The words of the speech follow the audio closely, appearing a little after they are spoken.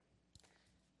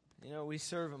You know, we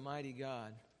serve a mighty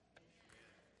God,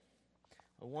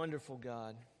 a wonderful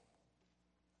God.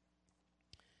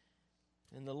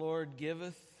 And the Lord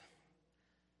giveth,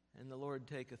 and the Lord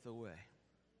taketh away.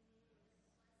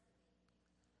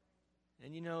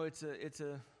 And you know, it's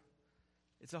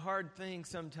a hard thing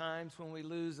sometimes when we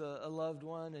lose a loved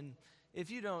one. And if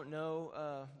you don't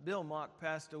know, Bill Mock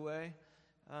passed away.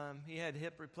 He had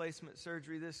hip replacement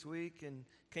surgery this week and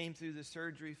came through the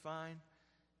surgery fine.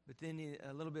 But then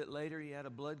a little bit later, he had a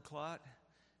blood clot,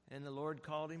 and the Lord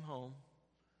called him home.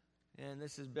 And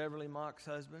this is Beverly Mock's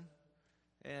husband.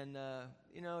 And,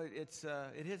 you know,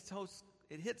 it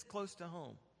hits close to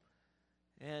home.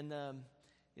 And,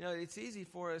 you know, it's easy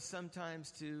for us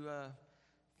sometimes to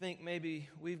think maybe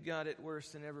we've got it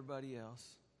worse than everybody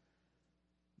else.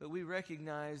 But we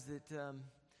recognize that,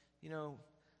 you know,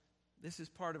 this is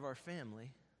part of our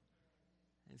family.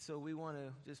 And so we want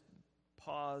to just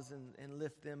pause and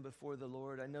lift them before the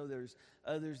Lord. I know there's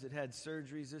others that had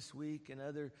surgeries this week and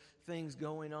other things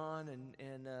going on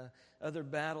and other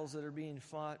battles that are being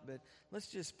fought. But let's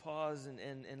just pause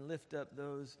and lift up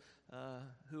those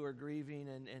who are grieving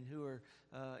and who are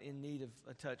in need of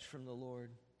a touch from the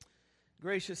Lord.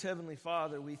 Gracious Heavenly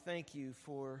Father, we thank you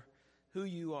for who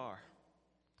you are.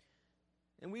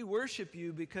 And we worship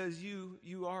you because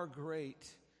you are great.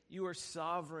 You are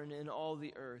sovereign in all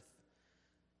the earth.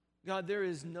 God, there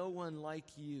is no one like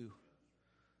you.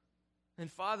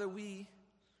 And Father, we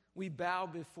bow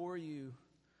before you,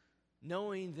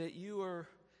 knowing that you are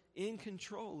in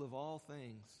control of all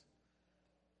things.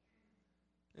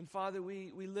 And Father,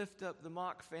 we lift up the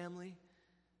Mock family.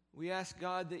 We ask,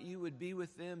 God, that you would be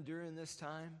with them during this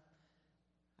time.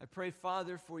 I pray,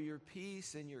 Father, for your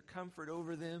peace and your comfort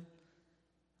over them.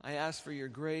 I ask for your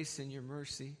grace and your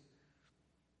mercy.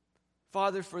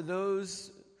 Father, for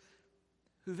those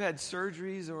who've had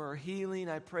surgeries or are healing,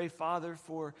 I pray, Father,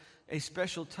 for a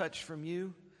special touch from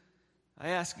you. I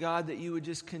ask, God, that you would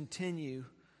just continue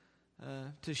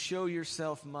to show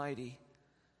yourself mighty.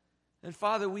 And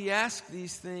Father, we ask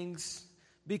these things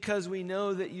because we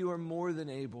know that you are more than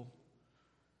able.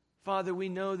 Father, we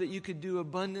know that you could do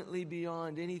abundantly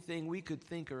beyond anything we could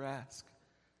think or ask.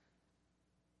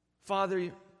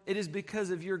 Father, it is because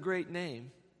of your great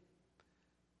name.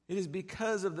 It is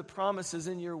because of the promises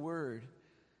in your word.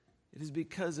 It is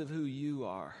because of who you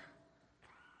are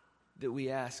that we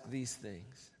ask these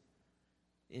things.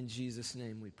 In Jesus'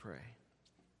 name we pray.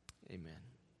 Amen.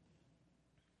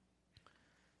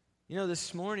 You know,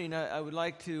 this morning I would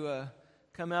like to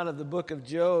come out of the book of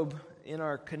Job. In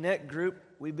our Connect group,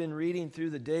 we've been reading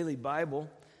through the daily Bible.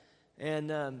 And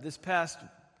this past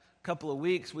couple of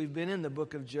weeks, we've been in the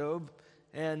book of Job.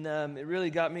 And it really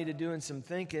got me to doing some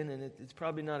thinking, and it's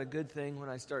probably not a good thing when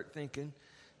I start thinking.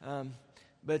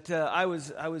 But I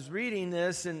was reading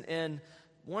this, and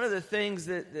one of the things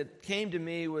that came to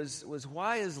me was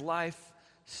why is life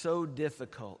so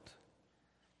difficult?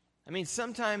 I mean,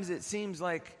 sometimes it seems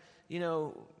like, you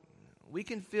know, we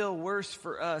can feel worse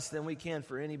for us than we can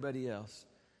for anybody else.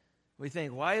 We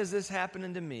think, why is this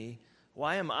happening to me?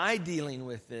 Why am I dealing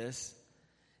with this?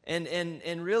 And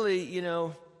really, you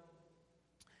know,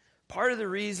 part of the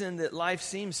reason that life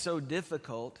seems so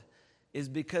difficult is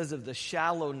because of the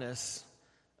shallowness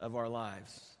of our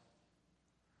lives.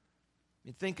 I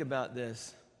mean, think about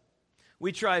this.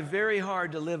 We try very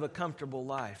hard to live a comfortable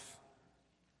life.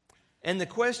 And the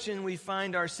question we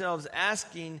find ourselves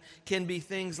asking can be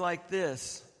things like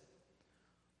this.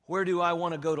 Where do I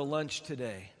want to go to lunch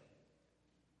today?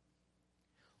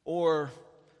 Or,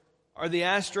 are the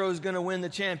Astros going to win the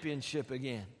championship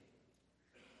again?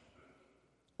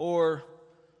 Or,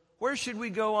 where should we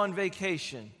go on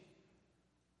vacation?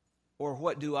 Or,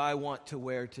 what do I want to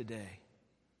wear today?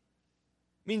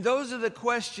 I mean, those are the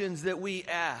questions that we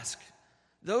ask.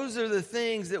 Those are the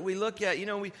things that we look at. You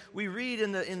know, we read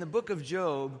in the book of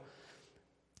Job.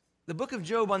 The book of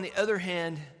Job, on the other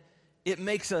hand, it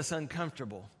makes us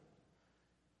uncomfortable.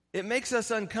 It makes us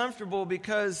uncomfortable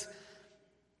because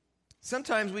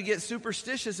sometimes we get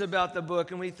superstitious about the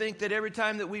book and we think that every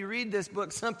time that we read this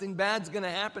book, something bad's going to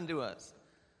happen to us.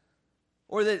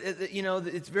 Or that, you know,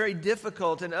 that it's very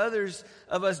difficult, and others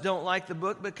of us don't like the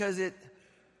book because it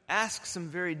asks some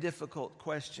very difficult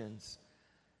questions.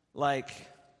 Like,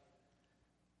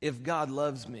 if God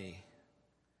loves me,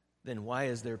 then why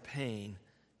is there pain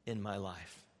in my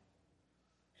life?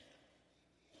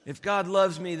 If God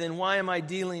loves me, then why am I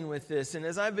dealing with this? And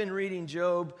as I've been reading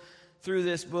Job through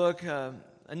this book, a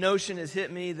notion has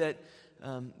hit me that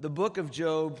the book of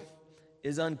Job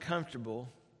is uncomfortable,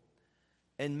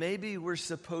 and maybe we're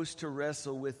supposed to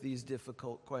wrestle with these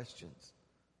difficult questions.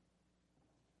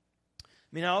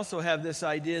 I also have this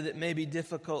idea that maybe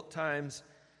difficult times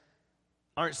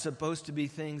aren't supposed to be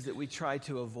things that we try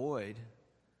to avoid,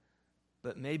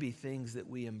 but maybe things that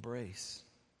we embrace.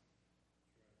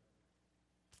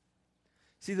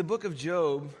 See, the book of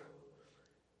Job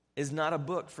is not a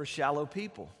book for shallow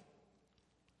people.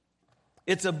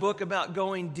 It's a book about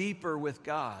going deeper with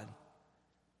God.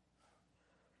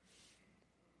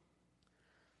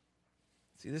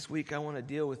 See, this week I want to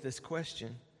deal with this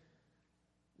question.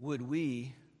 Would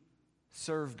we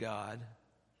serve God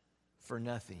for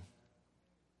nothing?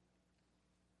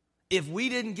 If we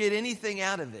didn't get anything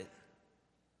out of it,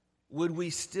 would we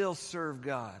still serve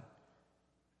God?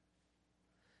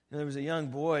 And there was a young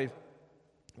boy,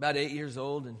 about 8 years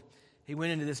old, and he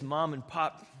went into this mom and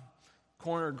pop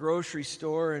corner grocery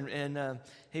store, and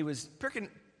he was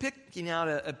picking out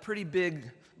a pretty big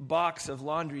box of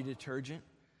laundry detergent.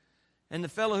 And the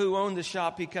fellow who owned the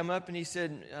shop, he come up and he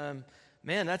said,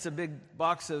 man, that's a big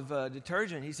box of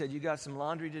detergent. He said, you got some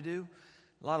laundry to do?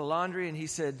 A lot of laundry? And he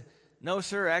said, no,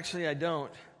 sir, actually I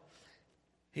don't.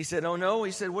 He said, oh, no?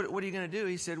 He said, what are you going to do?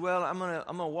 He said, well, I'm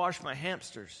gonna wash my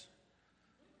hamsters.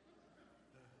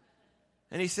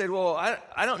 And he said, well,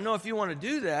 I don't know if you want to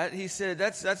do that. He said,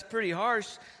 that's pretty harsh.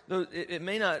 It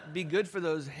may not be good for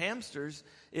those hamsters.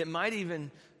 It might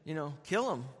even, kill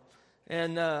them.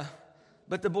 And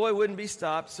but the boy wouldn't be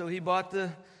stopped, so he bought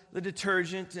the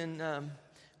detergent and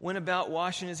went about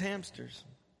washing his hamsters.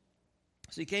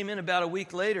 So he came in about a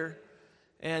week later,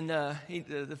 and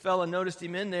the fellow noticed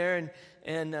him in there,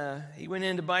 and he went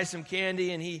in to buy some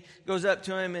candy, and he goes up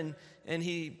to him and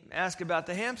he asked about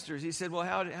the hamsters. He said, well,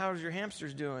 how's your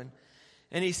hamsters doing?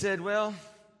 And he said, well,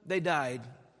 they died.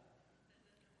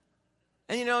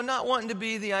 And, not wanting to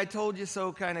be the I told you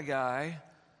so kind of guy,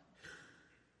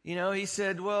 he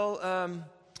said, well,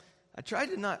 I tried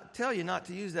to not tell you not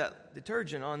to use that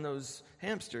detergent on those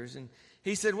hamsters. And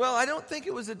he said, well, I don't think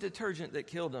it was a detergent that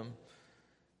killed them.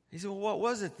 He said, well, what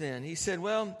was it then? He said,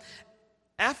 well,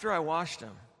 after I washed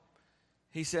them,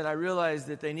 he said, I realized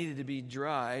that they needed to be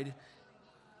dried.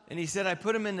 And he said, I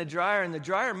put them in the dryer, and the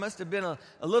dryer must have been a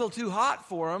little too hot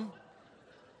for them.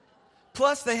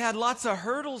 Plus, they had lots of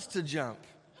hurdles to jump.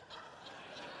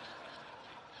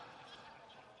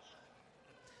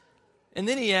 And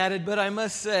then he added, but I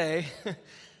must say,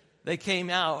 they came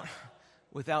out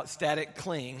without static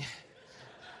cling.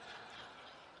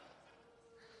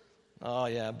 Oh,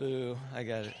 yeah, boo, I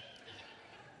got it.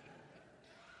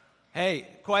 Hey,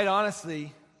 quite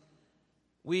honestly,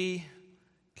 we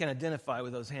can identify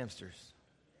with those hamsters.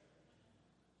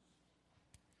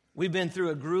 We've been through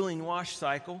a grueling wash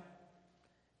cycle,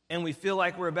 and we feel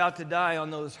like we're about to die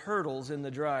on those hurdles in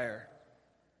the dryer.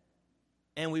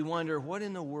 And we wonder, what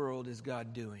in the world is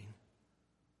God doing?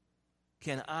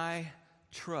 Can I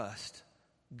trust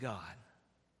God?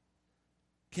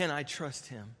 Can I trust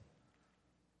Him?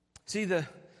 See, the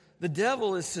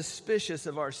devil is suspicious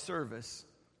of our service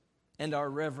and our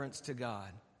reverence to God.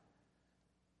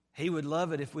 He would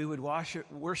love it if we would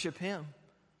worship Him.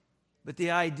 But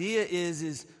the idea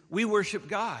is we worship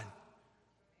God.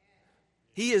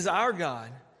 He is our God.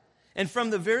 And from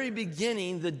the very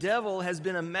beginning, the devil has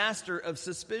been a master of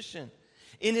suspicion.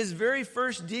 In his very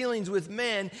first dealings with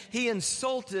man, he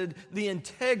insulted the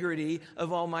integrity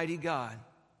of Almighty God.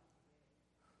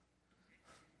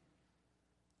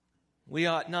 We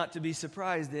ought not to be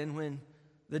surprised then when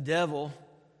the devil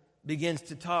begins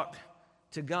to talk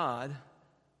to God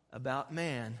about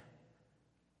man,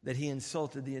 that he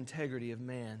insulted the integrity of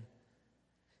man.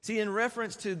 See, in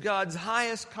reference to God's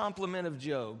highest compliment of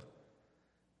Job,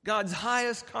 God's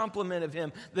highest compliment of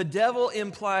him, the devil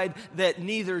implied that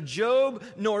neither Job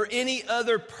nor any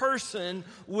other person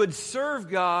would serve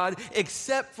God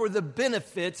except for the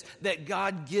benefits that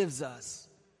God gives us.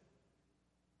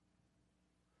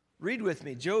 Read with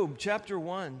me, Job chapter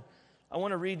 1. I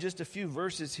want to read just a few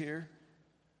verses here.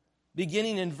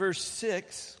 Beginning in verse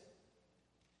 6,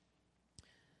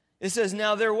 it says,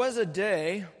 Now there was a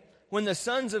day when the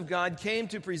sons of God came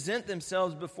to present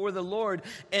themselves before the Lord,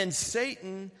 and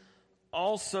Satan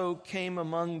also came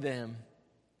among them.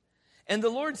 And the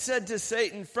Lord said to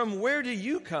Satan, From where do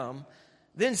you come?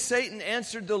 Then Satan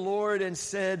answered the Lord and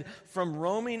said, From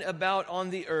roaming about on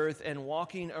the earth and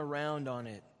walking around on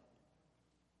it.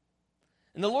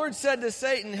 And the Lord said to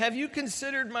Satan, Have you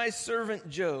considered my servant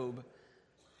Job?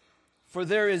 For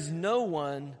there is no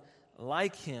one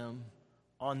like him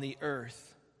on the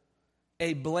earth,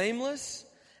 a blameless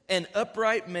and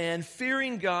upright man,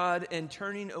 fearing God and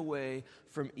turning away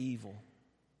from evil.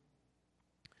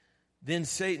 Then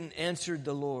Satan answered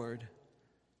the Lord,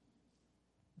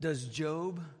 Does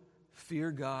Job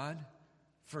fear God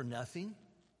for nothing?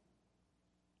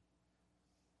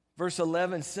 Verse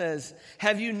 11 says,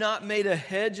 "Have you not made a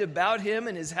hedge about him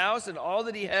and his house and all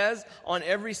that he has on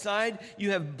every side?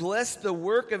 You have blessed the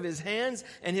work of his hands,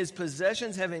 and his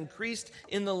possessions have increased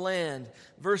in the land."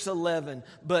 Verse 11,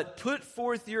 "But put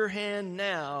forth your hand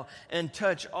now and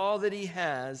touch all that he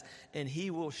has, and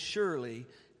he will surely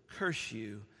curse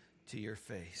you to your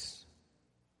face."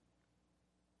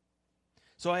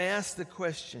 So I ask the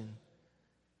question,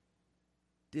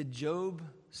 did Job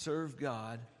serve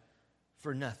God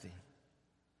for nothing?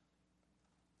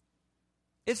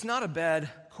 It's not a bad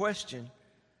question.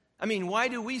 I mean, why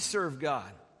do we serve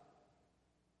God?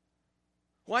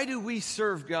 Why do we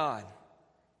serve God?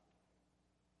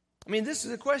 I mean, this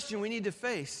is a question we need to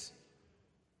face.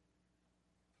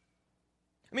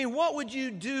 I mean, what would you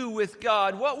do with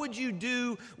God? What would you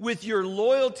do with your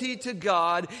loyalty to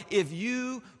God if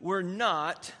you were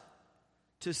not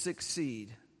to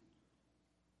succeed?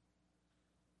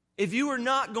 If you were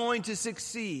not going to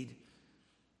succeed,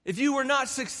 if you were not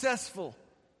successful,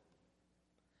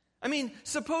 I mean,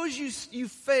 suppose you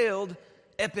failed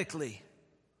epically.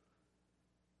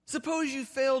 Suppose you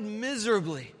failed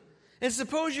miserably. And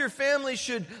suppose your family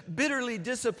should bitterly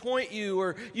disappoint you,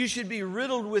 or you should be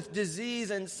riddled with disease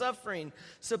and suffering.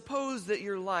 Suppose that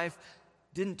your life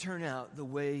didn't turn out the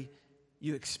way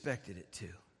you expected it to,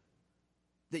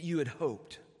 that you had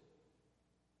hoped.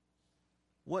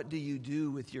 What do you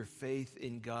do with your faith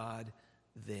in God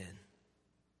then?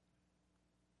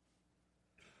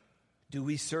 Do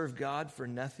we serve God for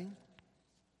nothing?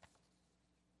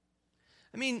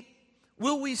 I mean,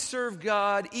 will we serve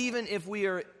God even if we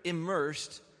are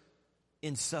immersed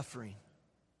in suffering?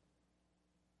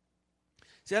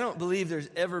 See, I don't believe there's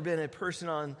ever been a person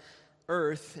on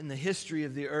earth, in the history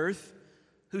of the earth,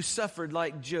 who suffered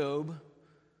like Job,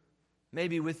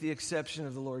 maybe with the exception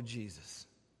of the Lord Jesus.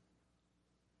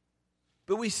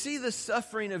 But we see the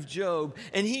suffering of Job,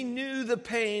 and he knew the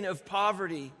pain of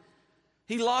poverty.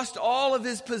 He lost all of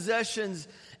his possessions,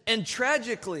 and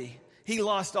tragically, he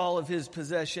lost all of his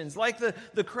possessions. Like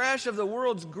the crash of the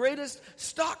world's greatest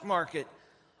stock market,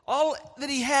 all that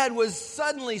he had was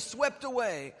suddenly swept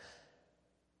away,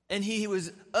 and he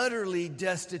was utterly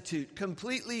destitute,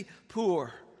 completely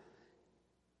poor.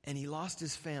 And he lost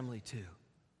his family too.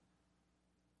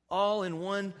 All in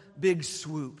one big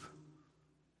swoop.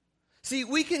 See,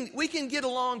 we can get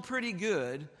along pretty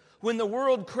good when the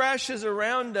world crashes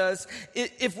around us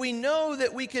if we know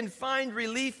that we can find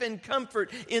relief and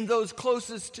comfort in those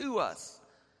closest to us.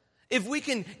 If we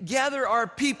can gather our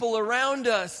people around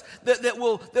us that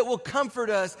will comfort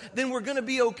us, then we're going to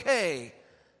be okay.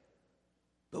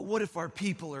 But what if our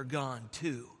people are gone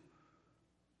too?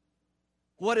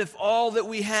 What if all that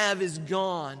we have is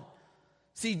gone?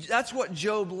 See, that's what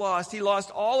Job lost. He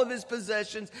lost all of his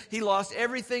possessions. He lost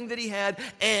everything that he had,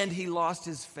 and he lost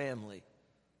his family.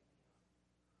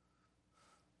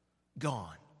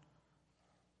 Gone.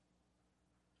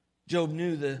 Job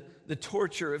knew the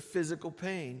torture of physical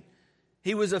pain.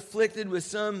 He was afflicted with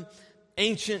some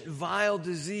ancient vile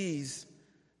disease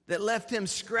that left him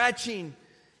scratching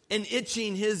and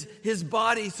itching his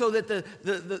body so that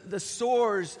the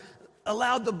sores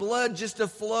allowed the blood just to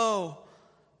flow.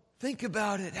 Think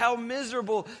about it. How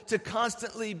miserable to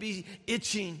constantly be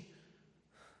itching.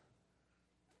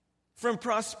 From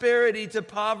prosperity to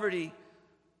poverty.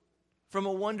 From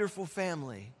a wonderful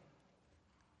family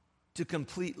to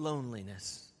complete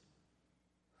loneliness.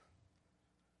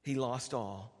 He lost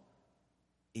all,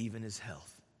 even his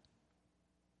health.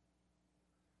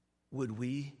 Would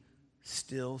we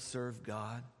still serve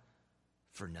God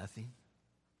for nothing?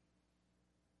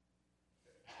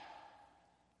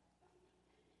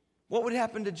 What would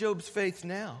happen to Job's faith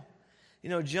now? You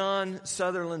know, John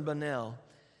Sutherland Bunnell,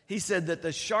 he said that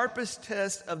the sharpest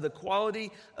test of the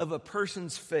quality of a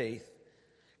person's faith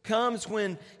comes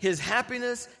when his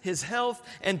happiness, his health,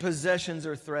 and possessions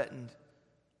are threatened.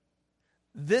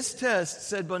 This test,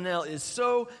 said Bunnell, is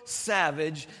so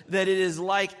savage that it is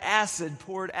like acid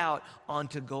poured out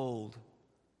onto gold.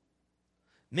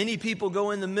 Many people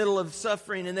go in the middle of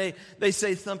suffering and they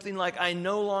say something like, "I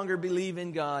no longer believe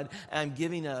in God. I'm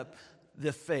giving up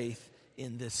the faith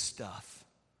in this stuff."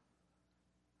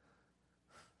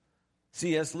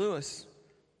 C.S. Lewis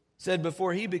said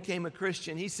before he became a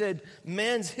Christian, he said,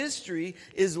 "Man's history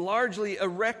is largely a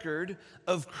record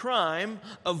of crime,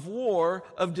 of war,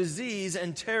 of disease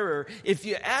and terror. If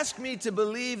you ask me to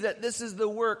believe that this is the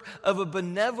work of a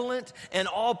benevolent and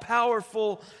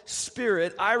all-powerful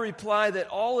spirit, I reply that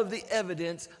all of the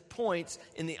evidence points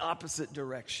in the opposite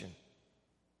direction."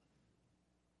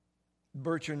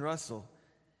 Bertrand Russell,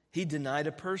 he denied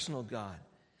a personal God.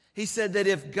 He said that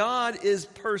if God is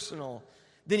personal,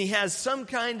 then he has some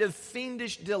kind of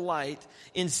fiendish delight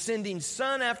in sending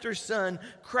son after son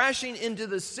crashing into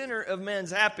the center of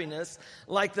man's happiness,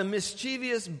 like the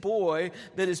mischievous boy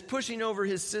that is pushing over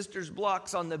his sister's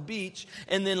blocks on the beach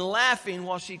and then laughing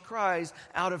while she cries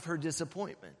out of her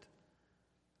disappointment.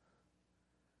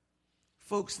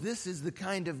 Folks, this is the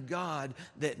kind of God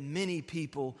that many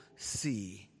people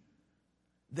see.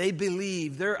 They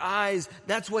believe, their eyes,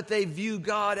 that's what they view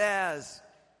God as.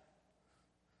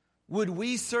 Would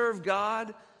we serve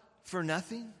God for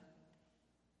nothing?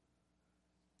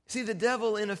 See, the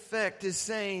devil, in effect, is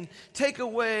saying, take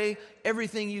away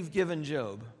everything you've given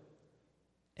Job,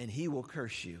 and he will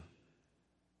curse you.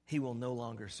 He will no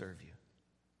longer serve you.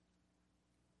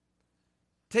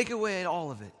 Take away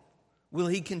all of it. Will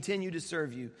he continue to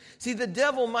serve you? See, the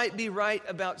devil might be right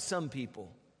about some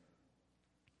people,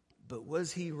 but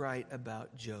was he right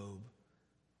about Job?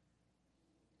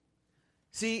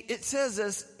 See, it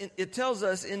tells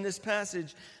us in this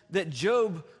passage that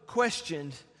Job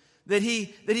questioned, that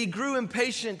he grew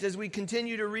impatient as we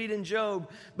continue to read in Job.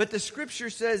 But the scripture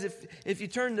says, if you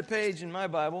turn the page in my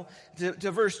Bible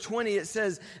to verse 20, it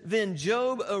says, then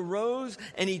Job arose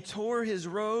and he tore his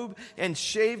robe and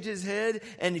shaved his head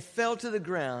and he fell to the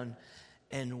ground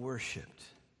and worshiped.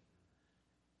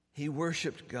 He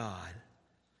worshiped God.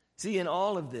 See, in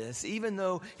all of this, even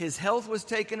though his health was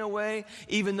taken away,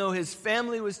 even though his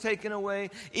family was taken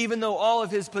away, even though all of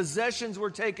his possessions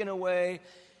were taken away,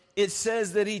 it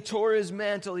says that he tore his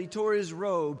mantle, he tore his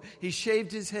robe, he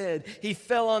shaved his head, he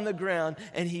fell on the ground,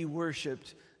 and he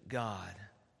worshiped God.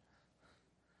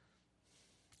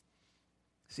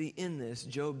 See, in this,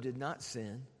 Job did not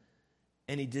sin,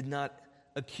 and he did not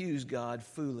accuse God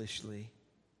foolishly,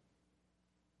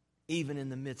 even in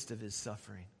the midst of his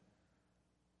suffering.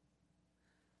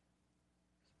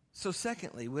 So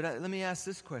secondly, let me ask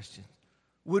this question.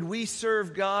 Would we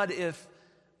serve God if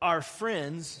our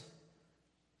friends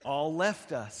all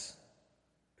left us?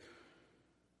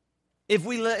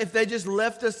 If they just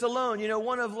left us alone? You know,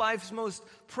 one of life's most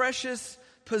precious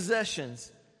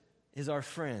possessions is our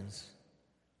friends.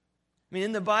 I mean,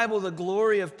 in the Bible, the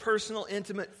glory of personal,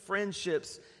 intimate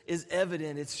friendships is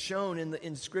evident. It's shown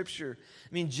in Scripture.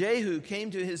 I mean, Jehu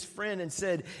came to his friend and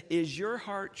said, is your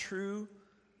heart true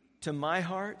to my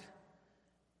heart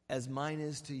as mine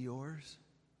is to yours?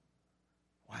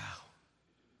 Wow.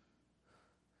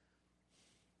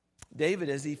 David,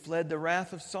 as he fled the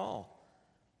wrath of Saul,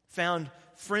 found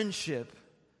friendship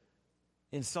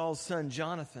in Saul's son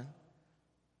Jonathan.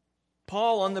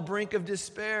 Paul, on the brink of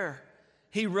despair,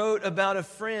 he wrote about a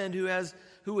friend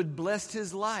who had blessed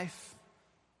his life.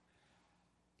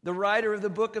 The writer of the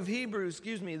book of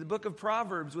the book of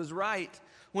Proverbs was right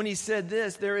when he said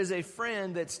this, there is a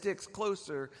friend that sticks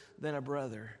closer than a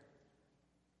brother.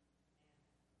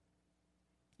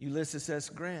 Ulysses S.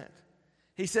 Grant,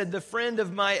 he said, the friend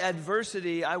of my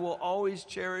adversity I will always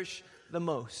cherish the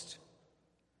most.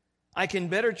 I can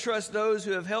better trust those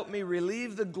who have helped me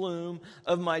relieve the gloom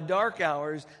of my dark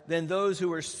hours than those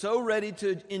who are so ready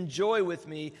to enjoy with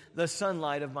me the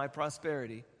sunlight of my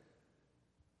prosperity.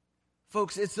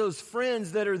 Folks, it's those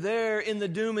friends that are there in the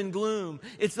doom and gloom.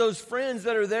 It's those friends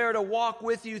that are there to walk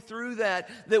with you through that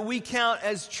we count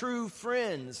as true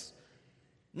friends.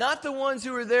 Not the ones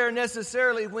who are there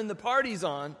necessarily when the party's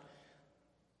on,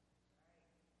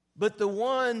 but the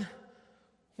one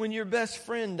when your best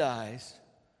friend dies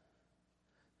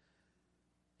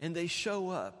and they show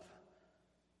up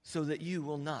so that you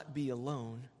will not be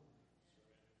alone.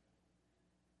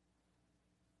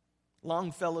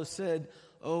 Longfellow said,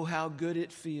 oh, how good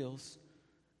it feels,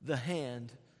 the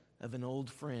hand of an old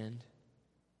friend.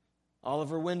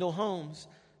 Oliver Wendell Holmes,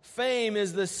 fame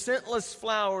is the scentless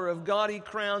flower of gaudy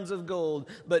crowns of gold,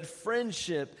 but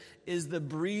friendship is the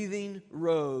breathing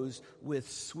rose with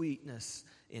sweetness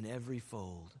in every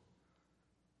fold.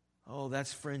 Oh,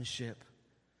 that's friendship.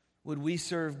 Would we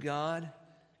serve God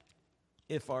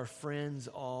if our friends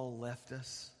all left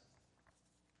us?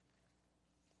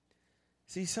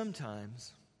 See,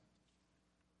 sometimes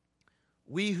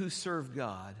we who serve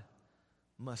God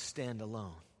must stand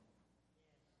alone.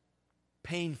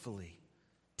 Painfully,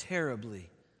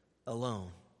 terribly alone.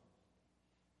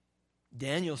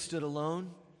 Daniel stood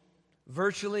alone.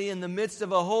 Virtually in the midst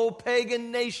of a whole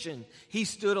pagan nation, he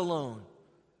stood alone.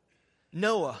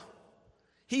 Noah,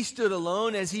 he stood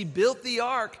alone as he built the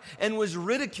ark and was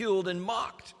ridiculed and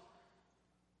mocked.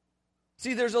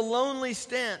 See, there's a lonely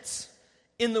stance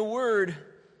in the word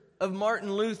of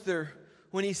Martin Luther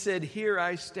when he said, here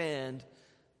I stand,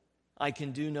 I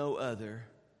can do no other,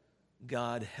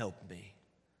 God help me.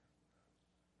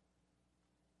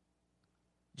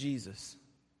 Jesus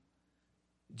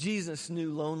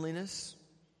knew loneliness.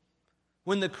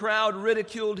 when the crowd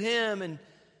ridiculed him and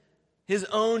his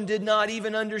own did not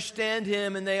even understand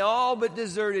him, and they all but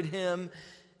deserted him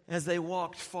as they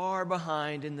walked far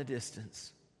behind in the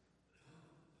distance.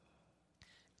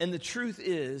 And the truth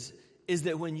is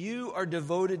that when you are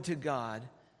devoted to God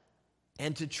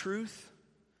and to truth,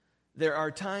 there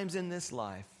are times in this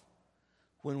life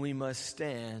when we must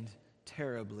stand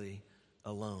terribly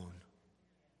alone.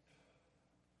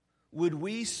 Would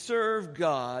we serve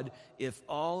God if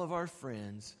all of our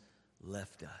friends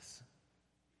left us?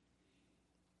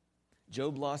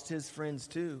 Job lost his friends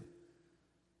too.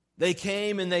 They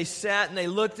came and they sat and they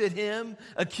looked at him,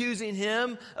 accusing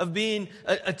him of being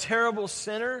a terrible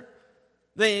sinner.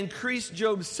 They increased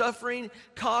Job's suffering,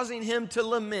 causing him to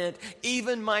lament,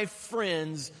 "Even my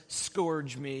friends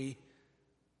scourge me.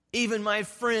 Even my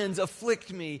friends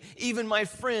afflict me. Even my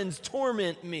friends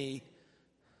torment me."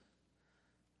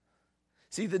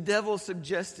 See, the devil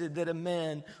suggested that a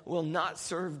man will not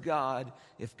serve God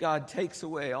if God takes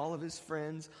away all of his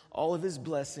friends, all of his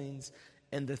blessings,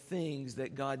 and the things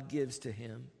that God gives to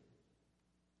him.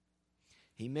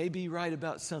 He may be right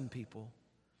about some people,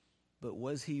 but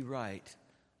was he right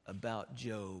about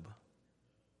Job?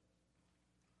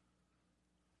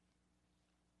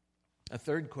 A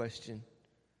third question: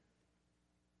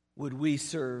 would we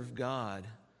serve God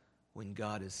when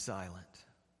God is silent?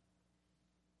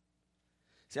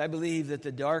 See, I believe that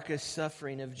the darkest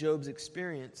suffering of Job's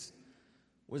experience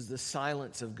was the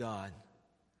silence of God.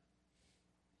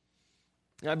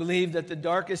 And I believe that the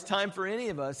darkest time for any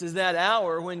of us is that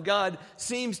hour when God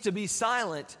seems to be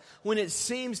silent, when it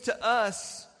seems to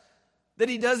us that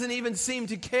He doesn't even seem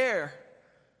to care.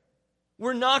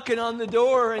 We're knocking on the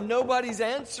door and nobody's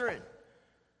answering.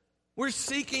 We're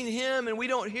seeking Him and we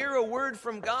don't hear a word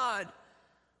from God.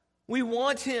 We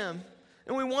want Him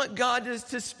and we want God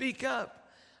to speak up.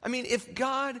 I mean, if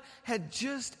God had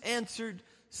just answered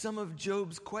some of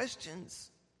Job's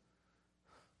questions.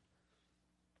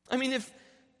 I mean,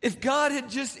 if God had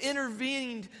just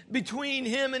intervened between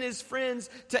him and his friends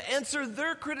to answer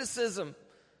their criticism.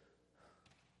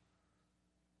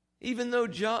 Even though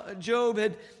Job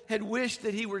had wished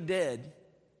that he were dead.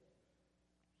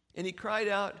 And he cried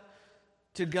out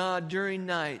to God during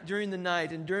the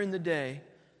night and during the day.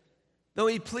 Though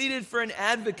he pleaded for an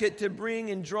advocate to bring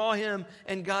and draw him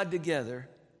and God together,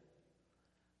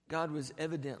 God was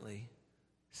evidently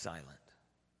silent.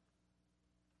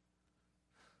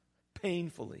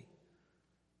 Painfully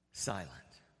silent.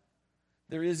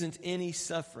 There isn't any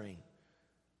suffering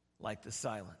like the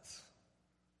silence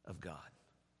of God.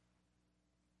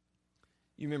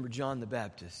 You remember John the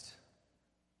Baptist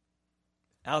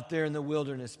out there in the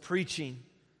wilderness preaching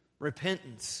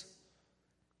repentance.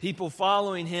 People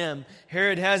following him.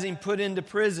 Herod has him put into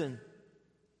prison.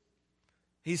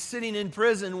 He's sitting in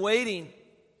prison waiting.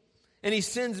 And he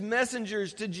sends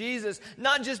messengers to Jesus,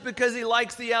 not just because he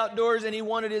likes the outdoors and he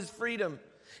wanted his freedom.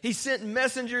 He sent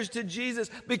messengers to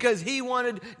Jesus because he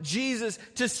wanted Jesus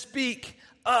to speak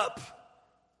up.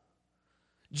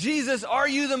 Jesus, are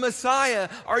you the Messiah?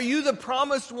 Are you the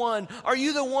promised one? Are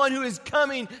you the one who is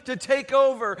coming to take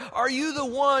over? Are you the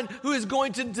one who is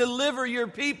going to deliver your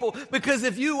people? Because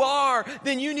if you are,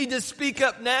 then you need to speak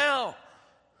up now.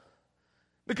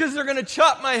 Because they're going to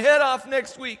chop my head off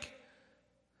next week.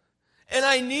 And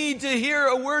I need to hear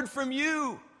a word from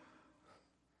you.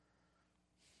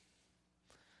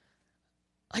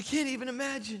 I can't even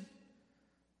imagine.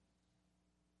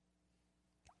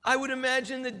 I would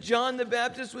imagine that John the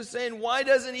Baptist was saying, why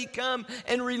doesn't he come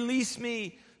and release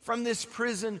me from this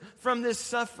prison, from this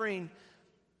suffering?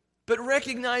 But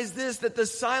recognize this, that the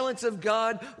silence of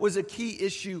God was a key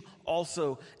issue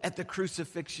also at the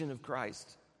crucifixion of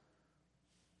Christ.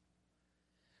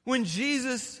 When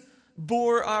Jesus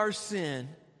bore our sin,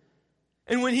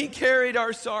 and when he carried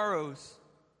our sorrows,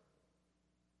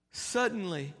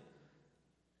 suddenly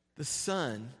the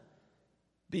sun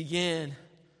began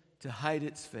to hide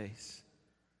its face.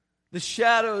 The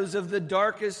shadows of the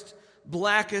darkest,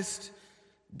 blackest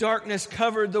darkness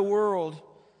covered the world.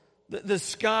 The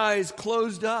skies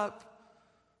closed up.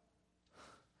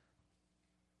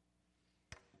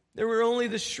 There were only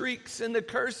the shrieks and the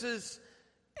curses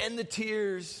and the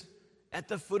tears at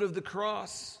the foot of the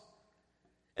cross.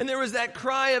 And there was that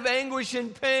cry of anguish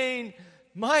and pain.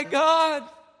 My God,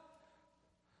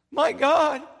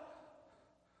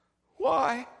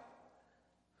 why?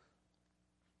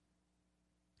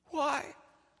 Why?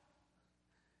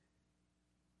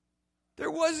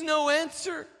 There was no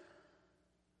answer.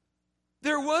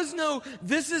 There was no,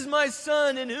 this is my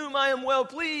son in whom I am well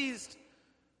pleased.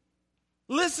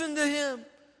 Listen to him.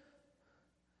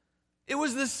 It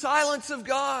was the silence of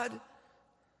God.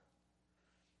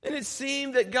 And it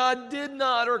seemed that God did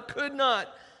not or could not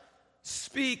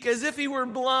speak, as if he were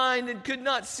blind and could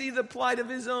not see the plight of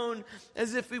his own,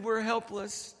 as if he were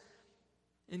helpless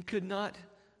and could not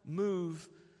move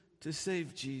to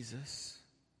save Jesus.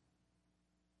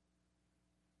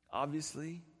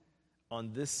 Obviously,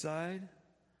 on this side,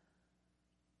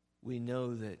 we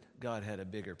know that God had a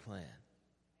bigger plan.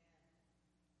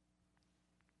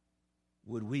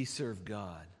 Would we serve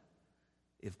God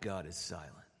if God is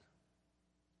silent?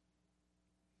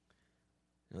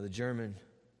 You know, the German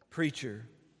preacher,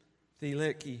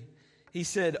 Thielicke, he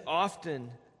said,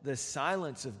 often the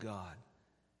silence of God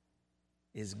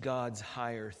is God's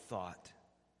higher thought.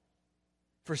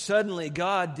 For suddenly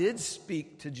God did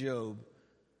speak to Job,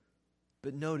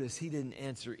 but notice he didn't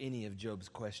answer any of Job's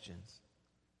questions.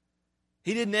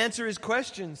 He didn't answer his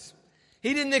questions.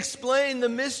 He didn't explain the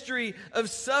mystery of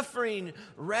suffering.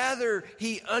 Rather,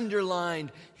 he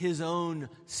underlined his own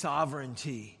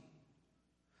sovereignty.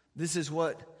 This is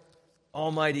what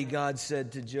Almighty God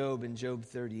said to Job in Job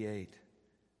 38.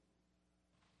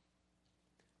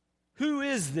 Who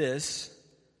is this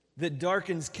that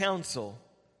darkens counsel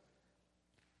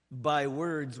by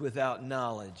words without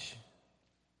knowledge?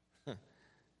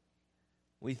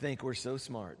 We think we're so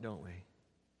smart, don't we?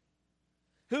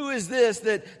 Who is this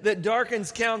that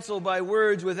darkens counsel by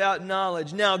words without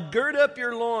knowledge? Now gird up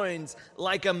your loins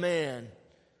like a man,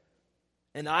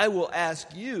 and I will ask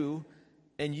you,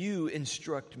 and you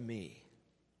instruct me.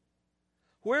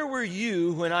 Where were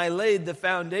you when I laid the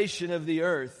foundation of the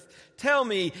earth? Tell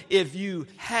me if you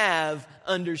have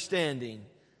understanding.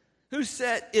 Who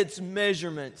set its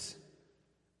measurements,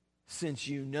 since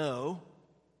you know?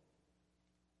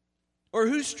 Or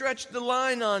who stretched the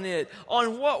line on it?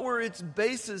 On what were its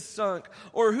bases sunk?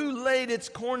 Or who laid its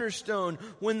cornerstone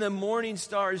when the morning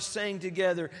stars sang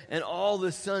together and all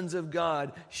the sons of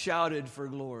God shouted for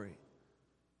glory?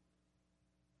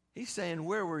 He's saying,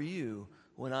 where were you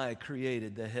when I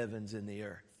created the heavens and the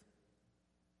earth?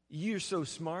 You're so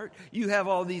smart. You have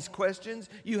all these questions.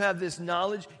 You have this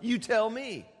knowledge. You tell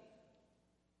me.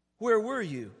 Where were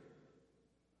you?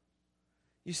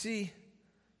 You see,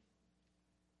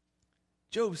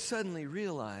 Job suddenly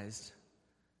realized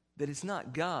that it's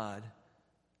not God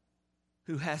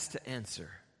who has to answer.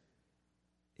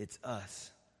 It's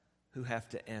us who have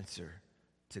to answer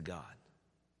to God.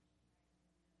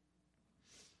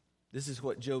 This is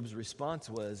what Job's response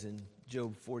was in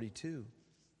Job 42.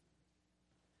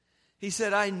 He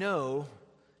said, I know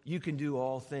you can do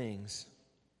all things,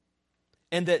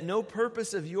 and that no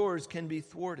purpose of yours can be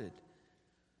thwarted.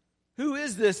 Who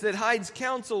is this that hides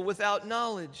counsel without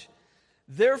knowledge?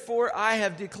 Therefore I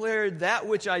have declared that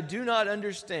which I do not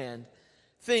understand,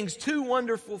 things too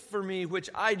wonderful for me which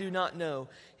I do not know.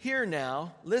 Hear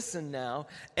now, listen now,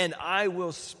 and I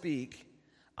will speak.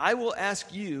 I will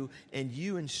ask you, and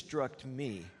you instruct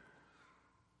me.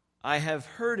 I have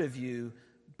heard of you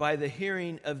by the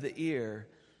hearing of the ear,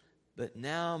 but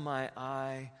now my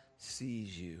eye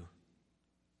sees you.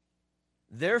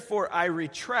 Therefore I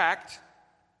retract,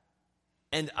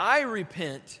 and I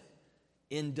repent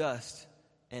in dust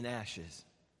and ashes.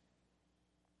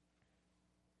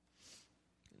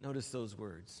 Notice those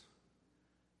words.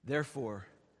 Therefore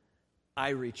I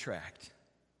retract,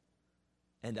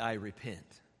 and I repent.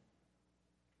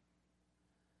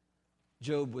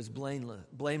 Job was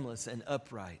blameless and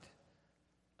upright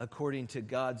according to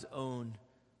God's own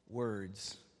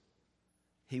words.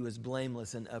 He was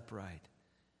blameless and upright.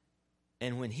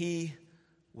 And when he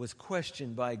was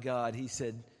questioned by God, he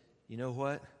said, you know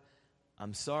what?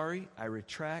 I'm sorry, I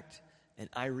retract, and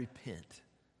I repent.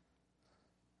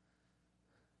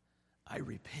 I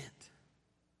repent.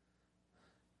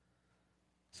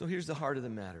 So here's the heart of the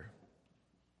matter.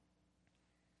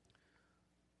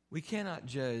 We cannot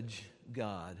judge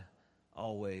God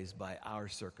always by our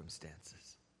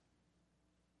circumstances.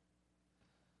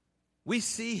 We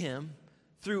see him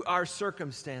through our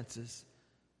circumstances.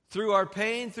 Through our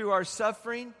pain, through our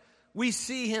suffering, we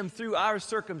see him through our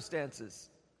circumstances.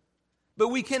 But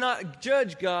we cannot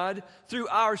judge God through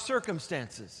our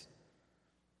circumstances.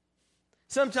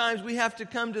 Sometimes we have to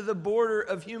come to the border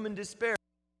of human despair.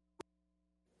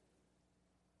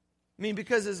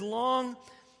 Because as long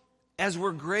as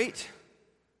we're great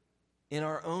in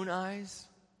our own eyes,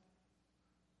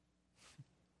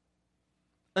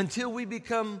 until we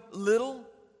become little,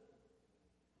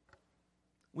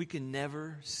 we can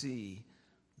never see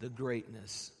the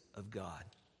greatness of God.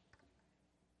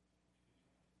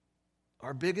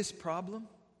 Our biggest problem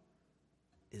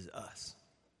is us.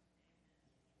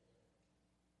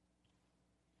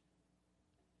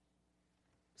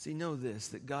 See, know this,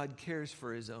 that God cares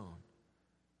for his own,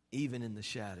 even in the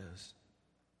shadows.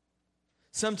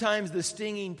 Sometimes the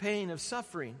stinging pain of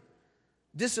suffering,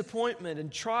 disappointment,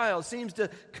 and trial seems to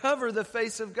cover the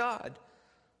face of God.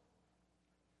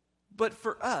 But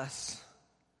for us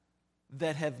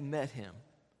that have met Him,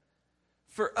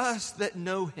 for us that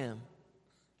know Him,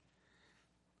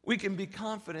 we can be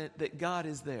confident that God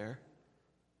is there.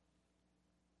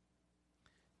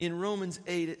 In Romans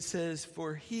 8 it says,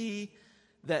 "For He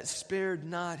that spared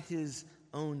not His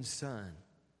own Son,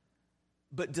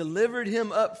 but delivered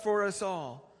Him up for us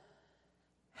all,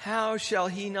 how shall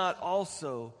He not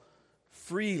also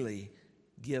freely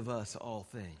give us all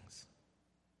things?"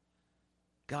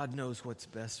 God knows what's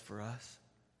best for us.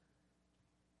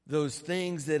 Those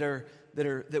things that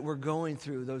we're going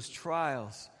through, those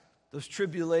trials, those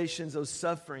tribulations, those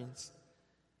sufferings,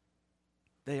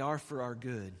 they are for our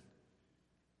good.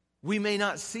 We may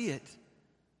not see it.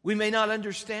 We may not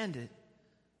understand it,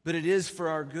 but it is for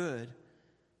our good.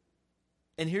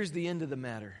 And here's the end of the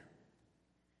matter.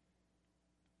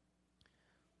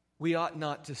 We ought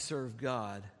not to serve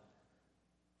God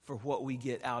for what we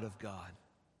get out of God.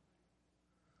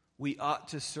 We ought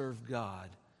to serve God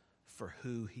for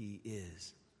who He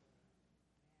is.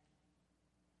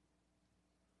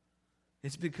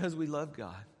 It's because we love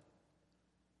God.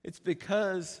 It's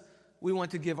because we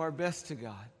want to give our best to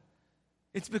God.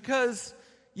 It's because,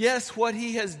 yes, what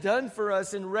He has done for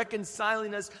us in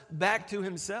reconciling us back to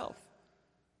Himself.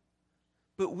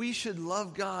 But we should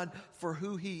love God for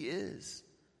who He is.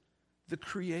 The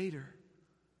Creator,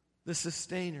 the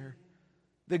Sustainer,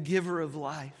 the Giver of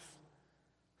life.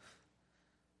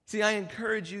 See, I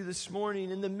encourage you this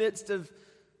morning, in the midst of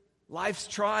life's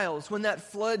trials, when that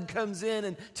flood comes in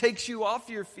and takes you off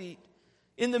your feet,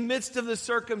 in the midst of the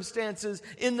circumstances,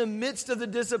 in the midst of the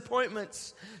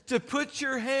disappointments, to put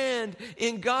your hand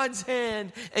in God's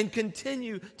hand and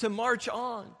continue to march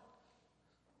on.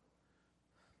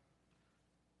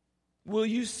 Will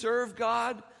you serve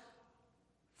God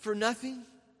for nothing?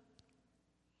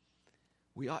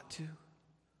 We ought to.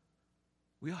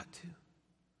 We ought to.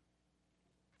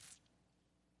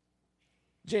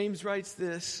 James writes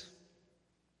this.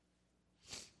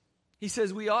 He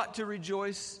says, "We ought to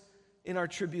rejoice in our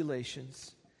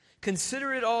tribulations.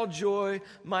 Consider it all joy,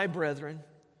 my brethren,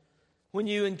 when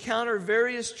you encounter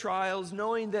various trials,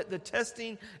 knowing that the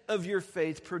testing of your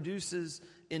faith produces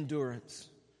endurance.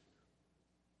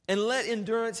 And let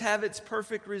endurance have its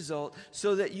perfect result,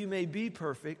 so that you may be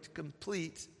perfect,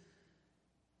 complete,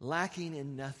 lacking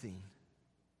in nothing."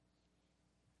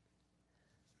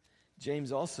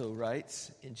 James also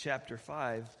writes in chapter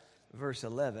 5, verse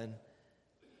 11,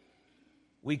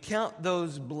 "We count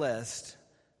those blessed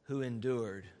who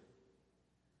endured.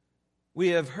 We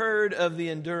have heard of the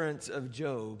endurance of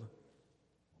Job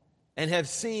and have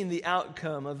seen the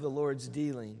outcome of the Lord's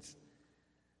dealings,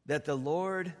 that the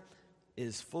Lord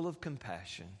is full of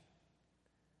compassion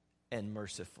and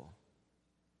merciful."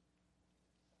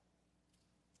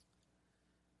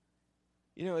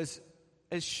 You know,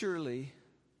 as surely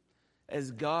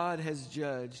as God has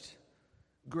judged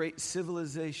great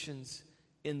civilizations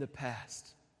in the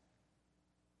past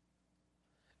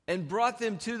and brought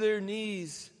them to their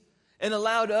knees and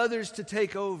allowed others to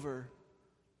take over,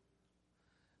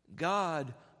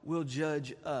 God will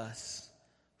judge us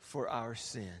for our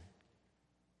sin.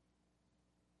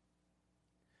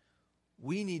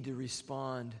 We need to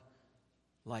respond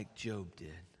like Job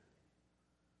did.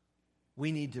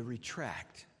 We need to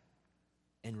retract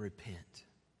and repent.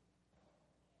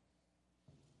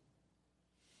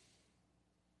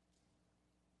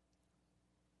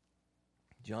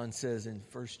 John says in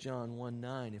 1 John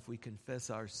 1:9, if we confess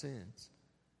our sins,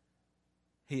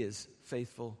 He is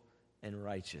faithful and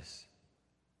righteous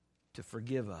to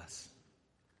forgive us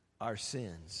our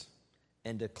sins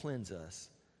and to cleanse us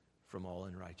from all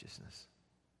unrighteousness.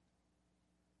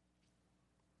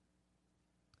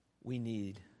 We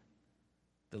need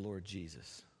the Lord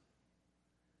Jesus.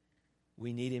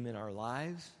 We need Him in our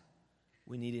lives.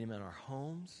 We need Him in our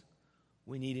homes.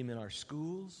 We need Him in our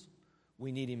schools.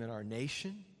 We need Him in our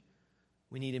nation.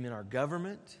 We need Him in our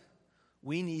government.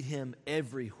 We need Him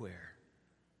everywhere.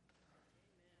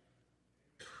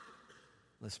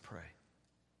 Let's pray.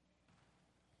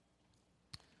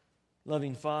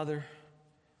 Loving Father,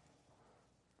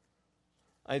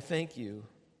 I thank You.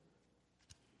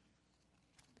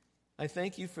 I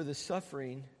thank You for the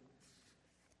suffering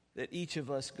that each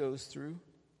of us goes through.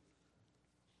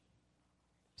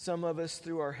 Some of us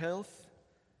through our health,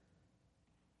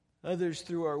 others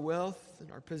through our wealth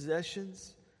and our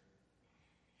possessions.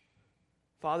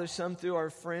 Father, some through our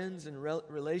friends and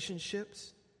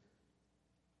relationships.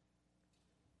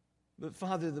 But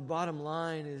Father, the bottom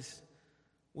line is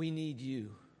we need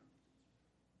You.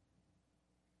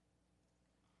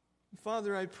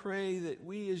 Father, I pray that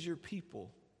we as your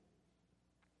people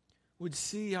would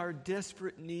see our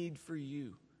desperate need for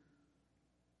you.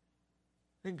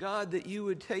 And God, that you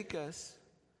would take us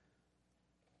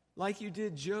like you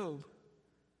did Job.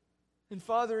 And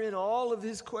Father, in all of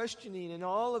his questioning and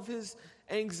all of his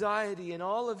anxiety and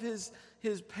all of his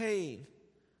pain,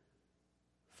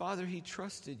 Father, he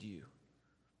trusted you.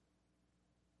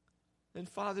 And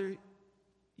Father,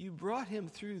 you brought him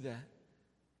through that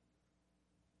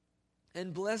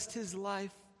and blessed his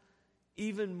life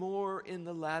even more in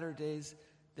the latter days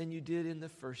than you did in the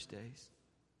first days.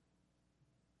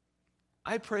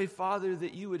 I pray, Father,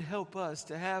 that you would help us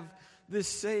to have this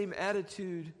same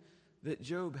attitude that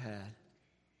Job had.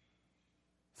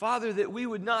 Father, that we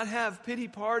would not have pity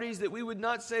parties, that we would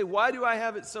not say, why do I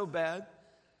have it so bad?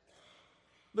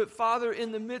 But Father,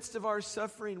 in the midst of our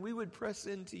suffering, we would press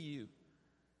into you.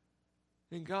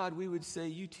 And God, we would say,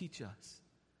 you teach us.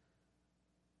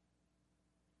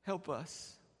 Help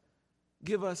us.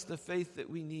 Give us the faith that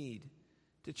we need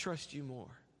to trust you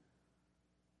more.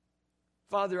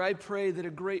 Father, I pray that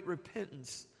a great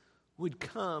repentance would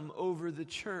come over the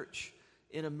church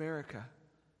in America.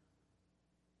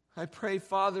 I pray,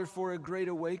 Father, for a great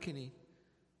awakening.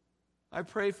 I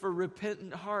pray for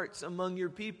repentant hearts among your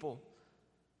people.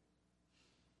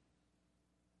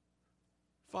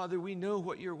 Father, we know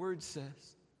what your word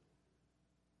says.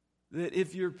 That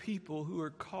if your people who are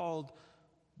called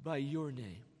by your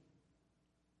name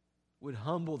would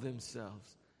humble themselves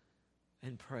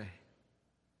and pray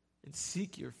and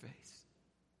seek your face,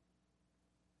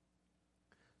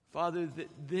 Father, that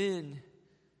then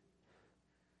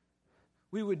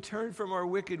we would turn from our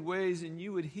wicked ways and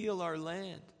you would heal our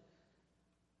land.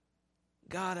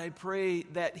 God, I pray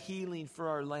that healing for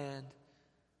our land.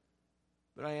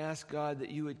 But I ask, God, that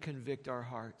you would convict our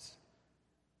hearts,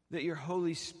 that your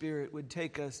Holy Spirit would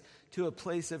take us to a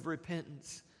place of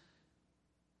repentance.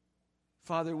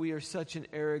 Father, we are such an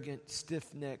arrogant,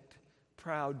 stiff-necked,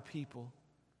 proud people.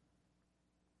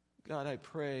 God, I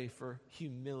pray for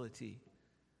humility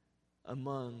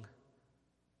among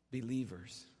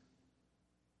believers.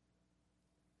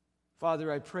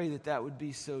 Father, I pray that that would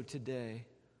be so today.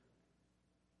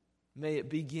 May it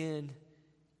begin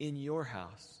in your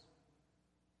house,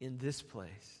 in this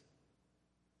place,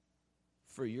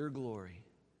 for your glory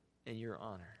and your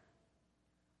honor.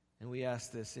 And we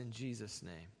ask this in Jesus'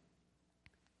 name.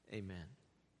 Amen.